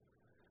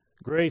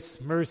Grace,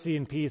 mercy,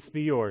 and peace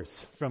be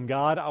yours from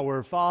God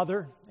our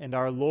Father and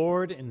our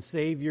Lord and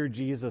Savior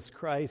Jesus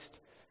Christ.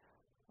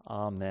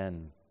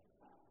 Amen.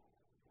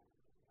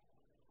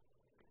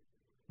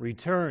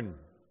 Return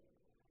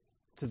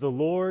to the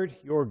Lord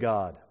your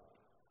God.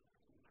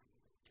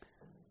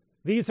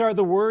 These are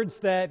the words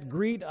that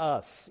greet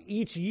us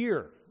each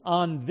year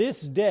on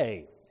this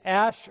day,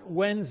 Ash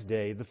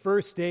Wednesday, the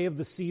first day of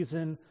the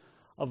season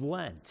of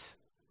Lent.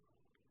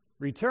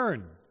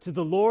 Return to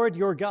the Lord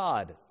your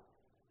God.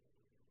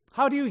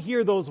 How do you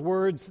hear those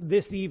words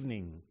this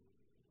evening?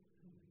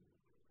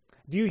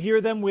 Do you hear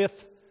them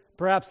with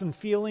perhaps some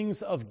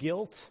feelings of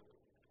guilt?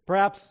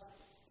 Perhaps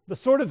the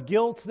sort of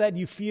guilt that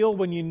you feel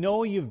when you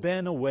know you've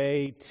been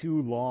away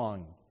too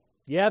long.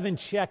 You haven't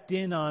checked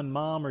in on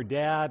mom or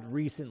dad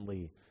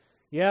recently.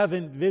 You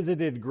haven't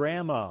visited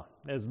grandma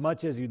as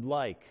much as you'd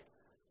like.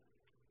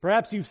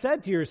 Perhaps you've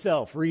said to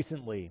yourself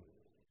recently,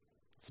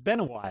 "It's been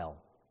a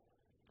while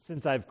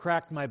since I've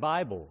cracked my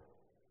Bible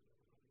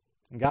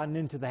and gotten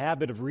into the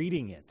habit of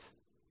reading it.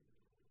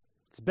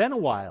 It's been a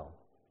while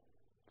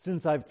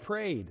since I've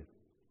prayed,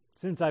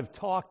 since I've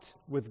talked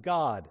with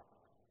God."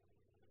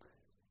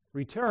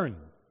 Return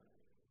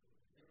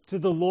to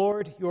the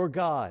Lord your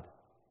God.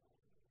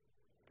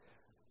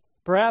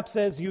 Perhaps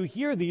as you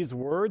hear these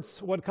words,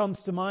 what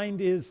comes to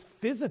mind is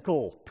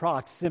physical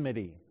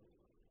proximity.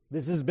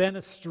 This has been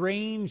a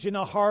strange and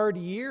a hard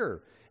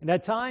year, and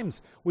at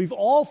times we've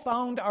all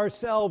found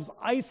ourselves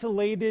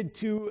isolated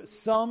to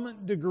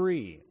some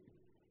degree.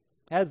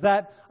 Has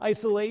that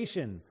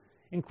isolation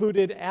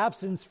included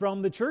absence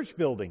from the church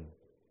building,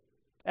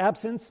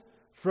 absence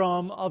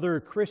from other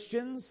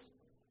Christians,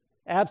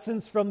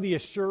 absence from the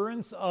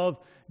assurance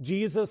of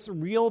Jesus'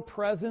 real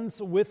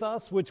presence with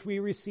us, which we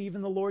receive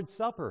in the Lord's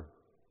Supper?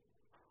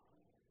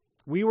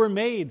 We were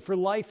made for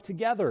life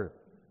together.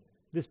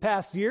 This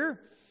past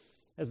year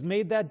has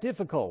made that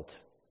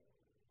difficult.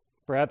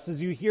 Perhaps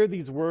as you hear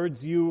these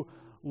words, you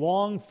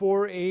long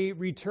for a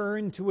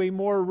return to a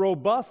more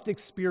robust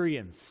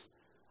experience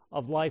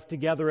of life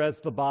together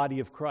as the body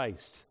of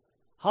Christ,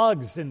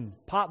 hugs and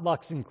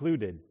potlucks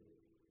included.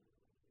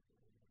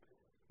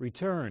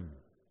 Return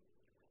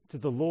to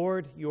the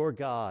Lord your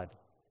God.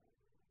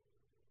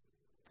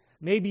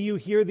 Maybe you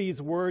hear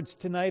these words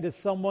tonight as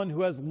someone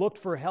who has looked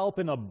for help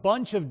in a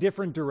bunch of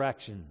different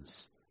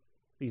directions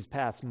these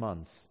past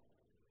months.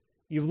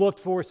 You've looked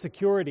for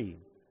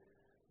security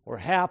or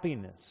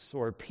happiness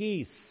or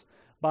peace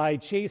by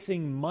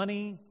chasing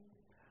money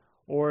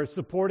or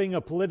supporting a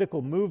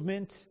political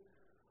movement,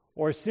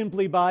 or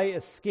simply by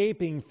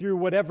escaping through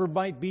whatever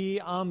might be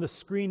on the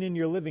screen in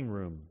your living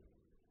room.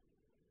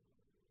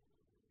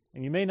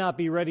 And you may not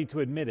be ready to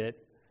admit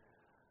it,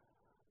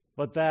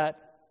 but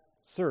that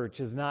search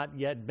has not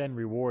yet been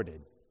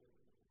rewarded.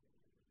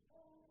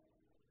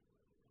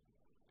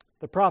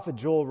 The prophet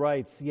Joel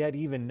writes, "Yet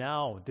even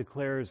now,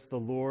 declares the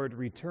Lord,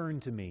 return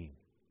to me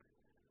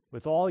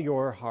with all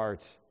your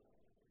heart,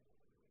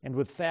 and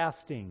with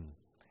fasting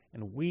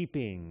and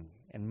weeping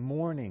and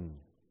mourning.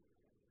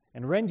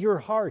 And rend your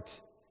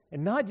heart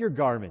and not your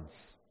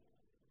garments.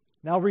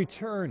 Now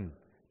return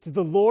to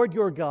the Lord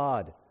your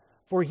God,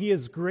 for he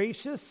is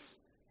gracious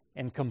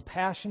and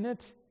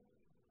compassionate,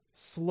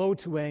 slow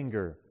to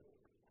anger,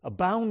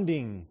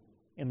 abounding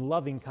in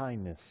loving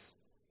kindness,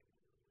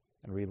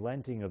 and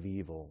relenting of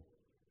evil."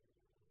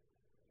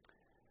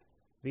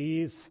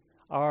 These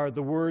are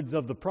the words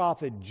of the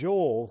prophet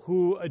Joel,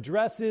 who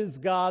addresses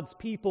God's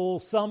people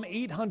some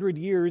 800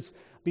 years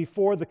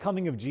before the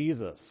coming of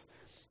Jesus.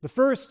 The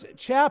first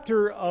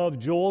chapter of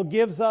Joel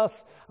gives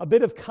us a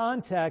bit of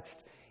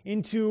context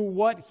into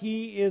what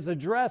he is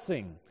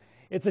addressing.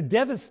 It's a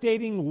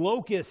devastating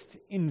locust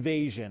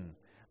invasion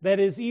that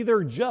has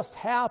either just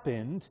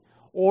happened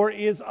or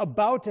is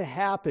about to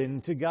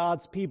happen to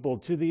God's people,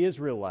 to the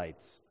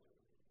Israelites.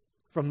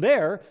 From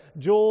there,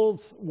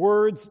 Joel's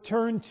words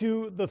turn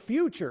to the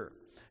future,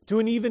 to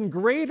an even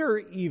greater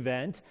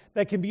event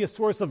that can be a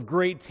source of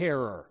great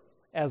terror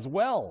as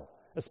well,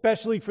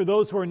 especially for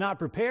those who are not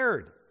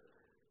prepared.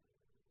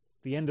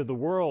 The end of the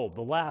world,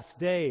 the last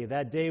day,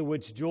 that day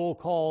which Joel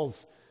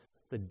calls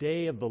the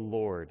day of the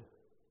Lord.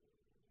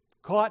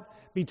 Caught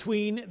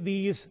between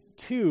these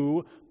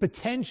two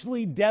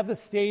potentially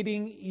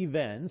devastating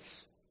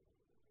events,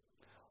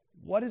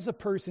 what is a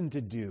person to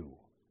do?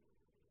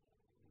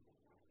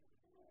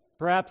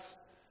 Perhaps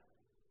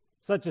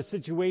such a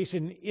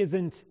situation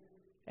isn't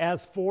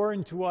as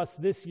foreign to us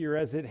this year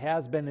as it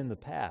has been in the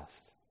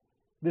past.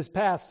 This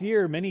past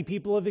year, many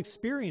people have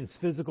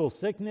experienced physical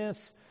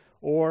sickness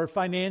or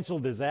financial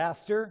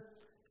disaster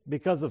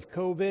because of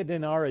COVID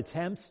and our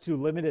attempts to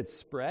limit its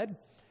spread.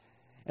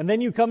 And then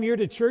you come here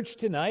to church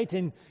tonight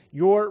and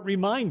you're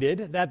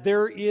reminded that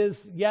there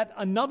is yet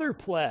another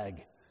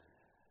plague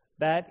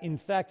that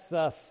infects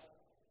us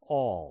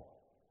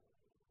all.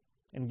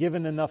 And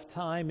given enough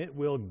time, it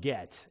will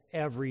get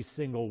every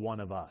single one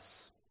of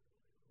us.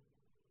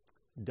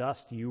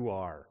 Dust you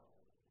are,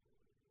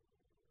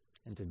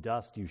 and to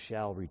dust you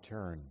shall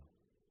return.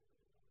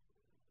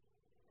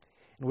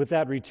 And with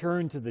that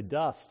return to the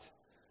dust,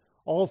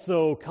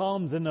 also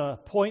comes an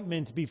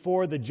appointment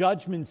before the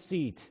judgment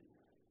seat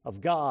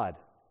of God,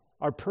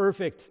 our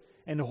perfect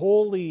and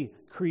holy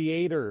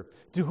Creator,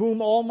 to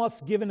whom all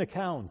must give an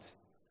account.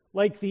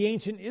 Like the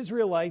ancient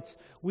Israelites,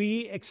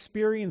 we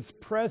experience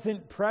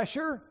present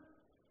pressure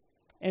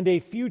and a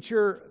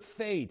future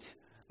fate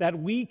that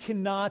we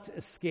cannot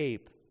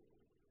escape.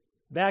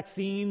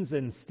 Vaccines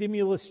and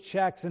stimulus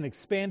checks and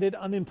expanded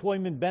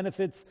unemployment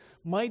benefits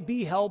might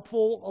be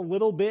helpful a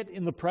little bit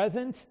in the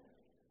present,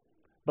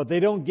 but they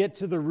don't get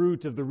to the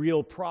root of the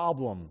real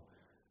problem,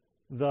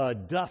 the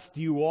dust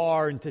you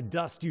are and to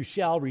dust you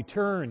shall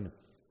return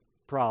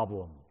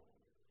problem.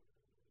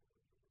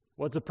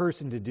 What's a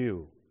person to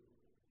do?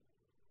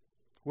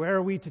 Where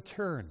are we to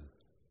turn?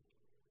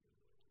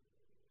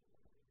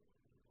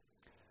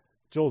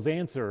 Joel's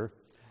answer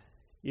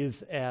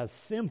is as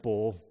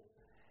simple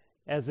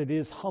as it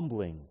is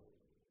humbling.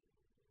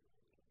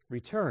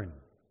 Return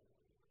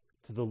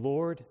to the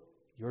Lord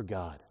your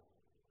God.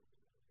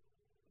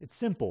 It's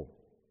simple.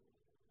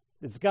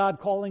 It's God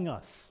calling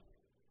us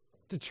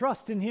to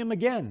trust in Him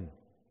again,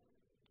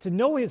 to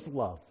know His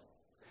love,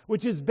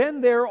 which has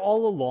been there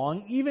all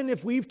along, even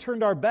if we've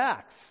turned our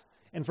backs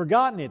and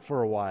forgotten it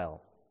for a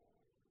while.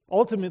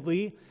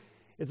 Ultimately,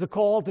 it's a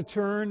call to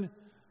turn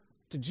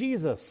to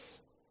Jesus,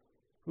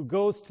 who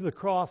goes to the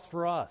cross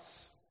for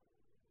us.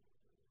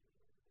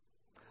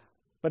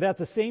 But at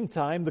the same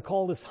time, the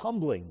call is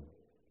humbling,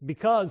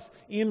 because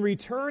in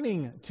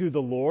returning to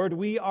the Lord,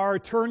 we are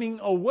turning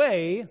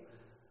away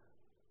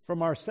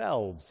from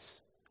ourselves,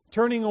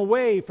 turning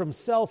away from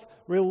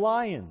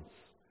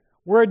self-reliance.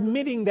 We're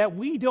admitting that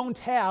we don't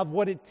have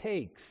what it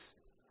takes.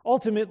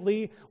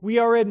 Ultimately, we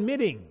are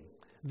admitting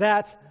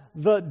that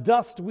the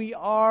dust we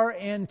are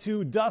and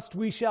to dust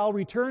we shall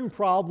return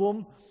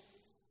problem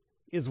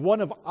is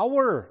one of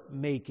our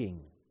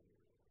making,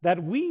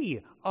 that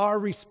we are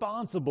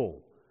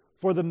responsible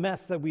for the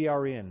mess that we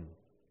are in.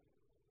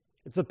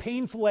 It's a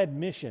painful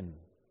admission,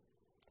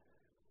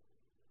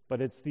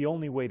 but it's the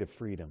only way to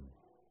freedom.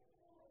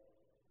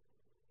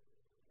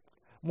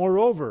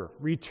 Moreover,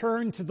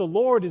 return to the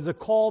Lord is a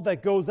call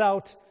that goes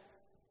out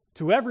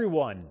to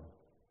everyone.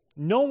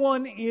 No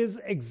one is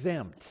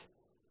exempt.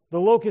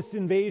 The locust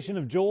invasion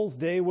of Joel's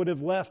day would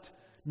have left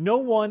no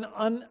one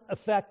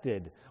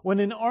unaffected. When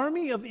an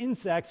army of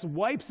insects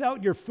wipes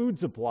out your food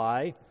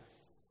supply,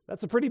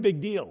 that's a pretty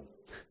big deal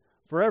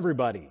for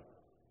everybody.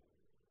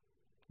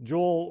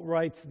 Joel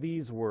writes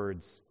these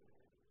words.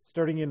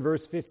 Starting in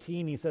verse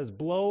 15, he says,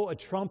 "Blow a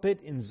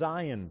trumpet in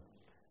Zion,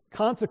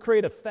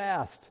 consecrate a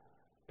fast,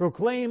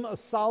 proclaim a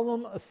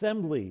solemn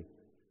assembly,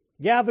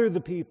 gather the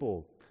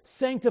people,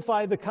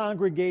 sanctify the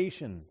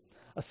congregation,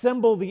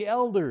 assemble the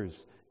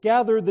elders,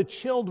 gather the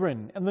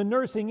children and the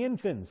nursing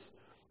infants.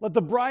 Let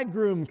the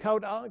bridegroom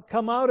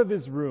come out of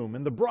his room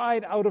and the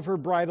bride out of her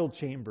bridal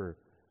chamber.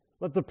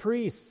 Let the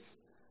priests,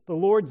 the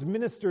Lord's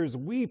ministers,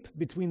 weep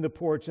between the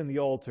porch and the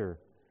altar.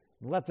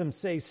 And let them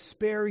say,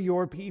 'Spare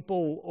your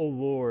people, O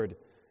Lord,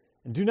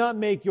 and do not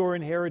make your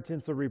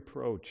inheritance a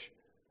reproach,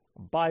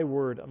 a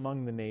byword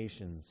among the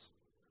nations.'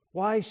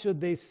 Why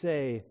should they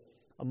say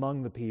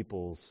among the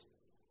peoples,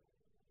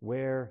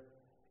 'Where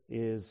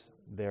is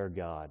their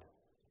God?'"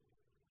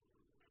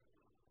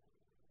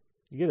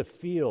 You get a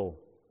feel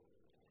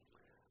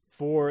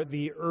for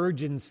the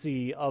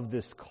urgency of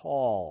this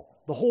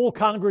call. The whole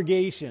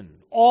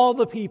congregation, all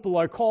the people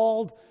are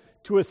called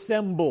to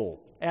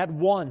assemble at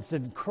once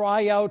and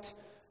cry out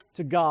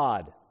to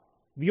God.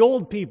 The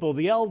old people,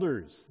 the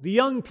elders, the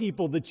young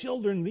people, the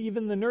children,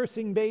 even the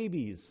nursing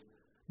babies,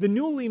 the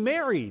newly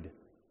married,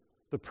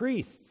 the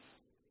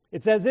priests.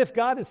 It's as if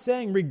God is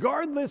saying,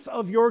 regardless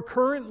of your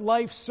current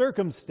life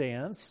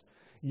circumstance,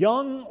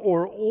 young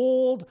or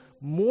old,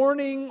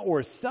 mourning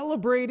or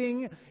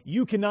celebrating,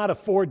 you cannot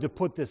afford to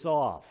put this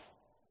off.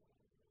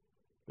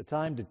 The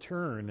time to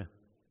turn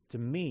to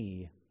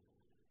me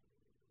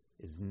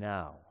is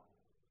now.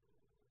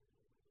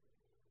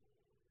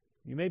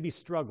 You may be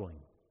struggling.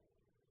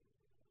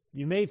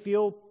 You may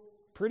feel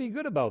pretty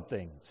good about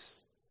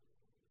things.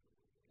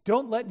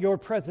 Don't let your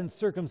present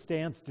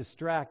circumstance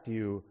distract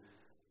you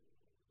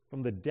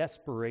from the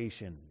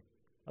desperation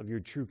of your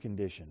true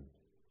condition.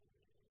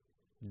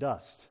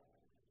 Dust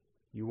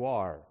you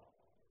are.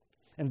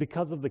 And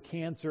because of the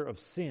cancer of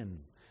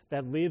sin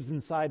that lives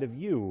inside of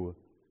you,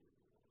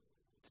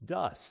 to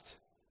dust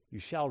you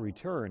shall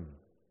return.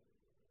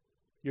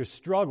 Your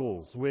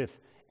struggles with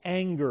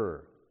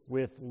anger,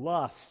 with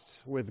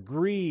lust, with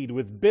greed,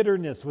 with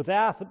bitterness, with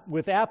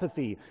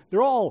apathy,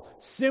 they're all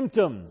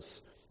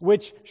symptoms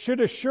which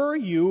should assure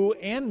you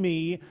and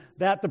me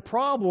that the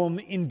problem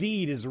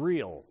indeed is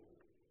real.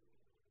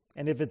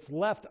 And if it's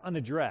left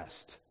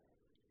unaddressed,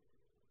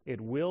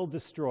 it will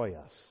destroy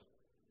us.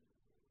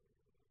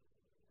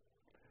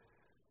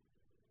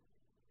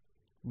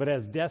 But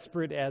as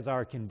desperate as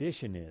our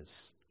condition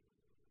is,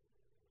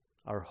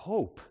 our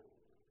hope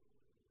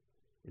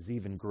is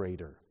even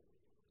greater.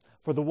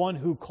 For the one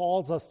who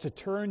calls us to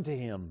turn to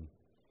Him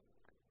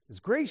is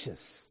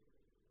gracious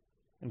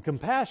and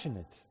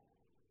compassionate.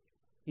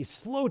 He's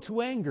slow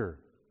to anger,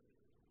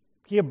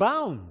 He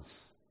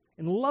abounds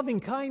in loving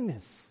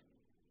kindness,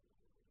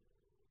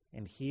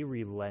 and He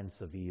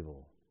relents of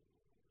evil.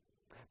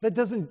 That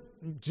doesn't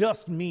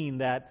just mean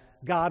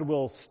that God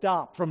will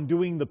stop from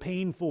doing the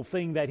painful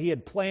thing that He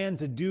had planned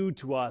to do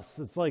to us.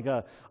 It's like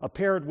a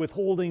parent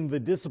withholding the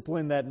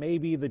discipline that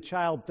maybe the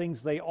child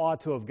thinks they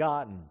ought to have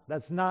gotten.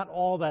 That's not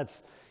all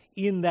that's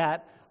in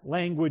that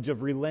language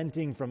of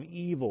relenting from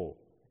evil.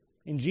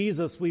 In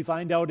Jesus, we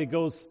find out it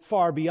goes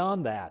far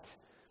beyond that.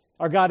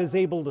 Our God is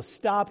able to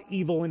stop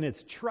evil in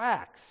its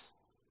tracks.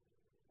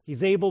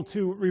 He's able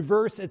to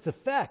reverse its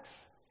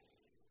effects.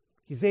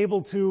 He's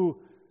able to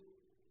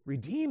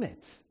redeem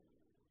it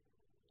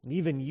and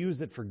even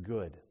use it for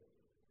good.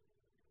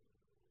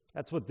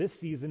 That's what this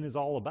season is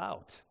all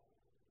about.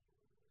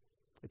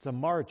 It's a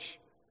march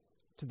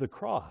to the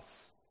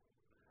cross,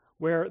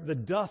 where the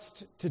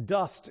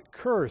dust-to-dust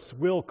curse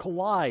will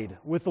collide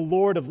with the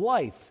Lord of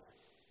life.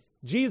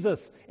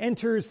 Jesus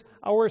enters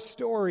our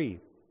story.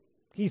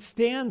 He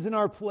stands in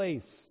our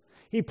place.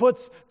 He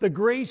puts the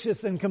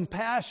gracious and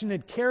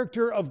compassionate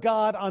character of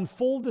God on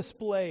full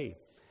display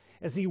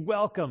as He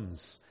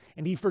welcomes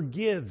and He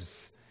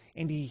forgives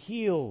and He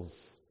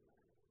heals.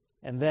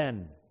 And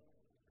then,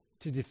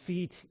 to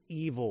defeat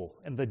evil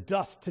and the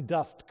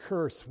dust-to-dust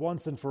curse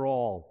once and for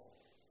all,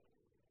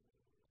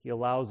 He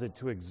allows it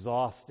to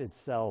exhaust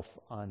itself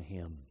on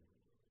Him.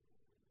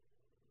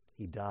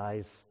 He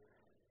dies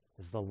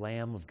as the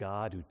Lamb of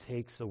God who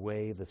takes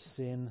away the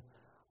sin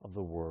of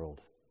the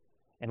world.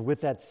 And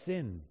with that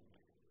sin,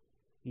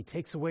 He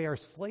takes away our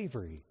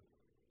slavery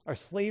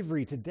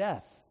to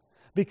death.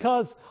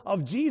 Because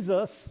of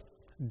Jesus,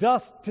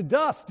 dust to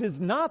dust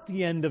is not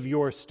the end of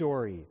your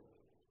story.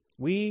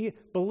 We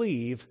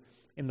believe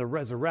in the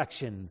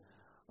resurrection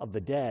of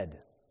the dead,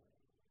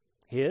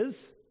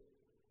 His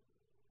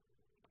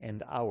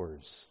and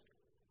ours.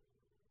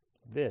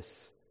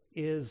 This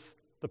is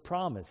the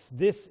promise.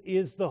 This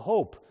is the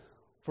hope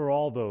for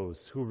all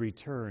those who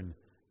return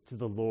to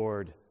the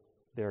Lord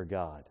their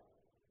God.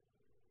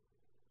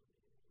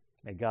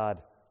 May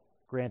God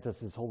grant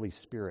us His Holy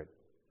Spirit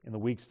in the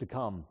weeks to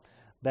come,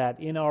 that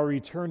in our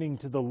returning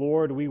to the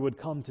Lord we would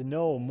come to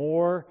know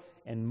more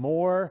and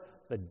more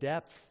the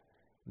depth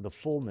and the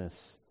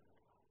fullness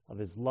of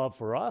His love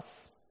for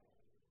us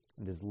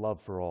and His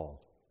love for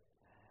all.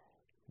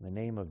 In the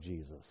name of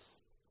Jesus,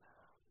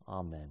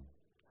 amen.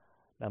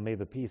 Now may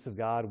the peace of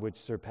God, which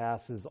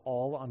surpasses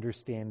all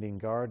understanding,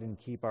 guard and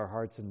keep our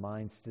hearts and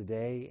minds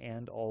today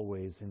and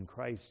always in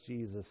Christ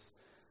Jesus,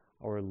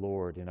 our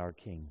Lord and our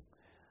King.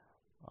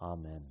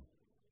 Amen.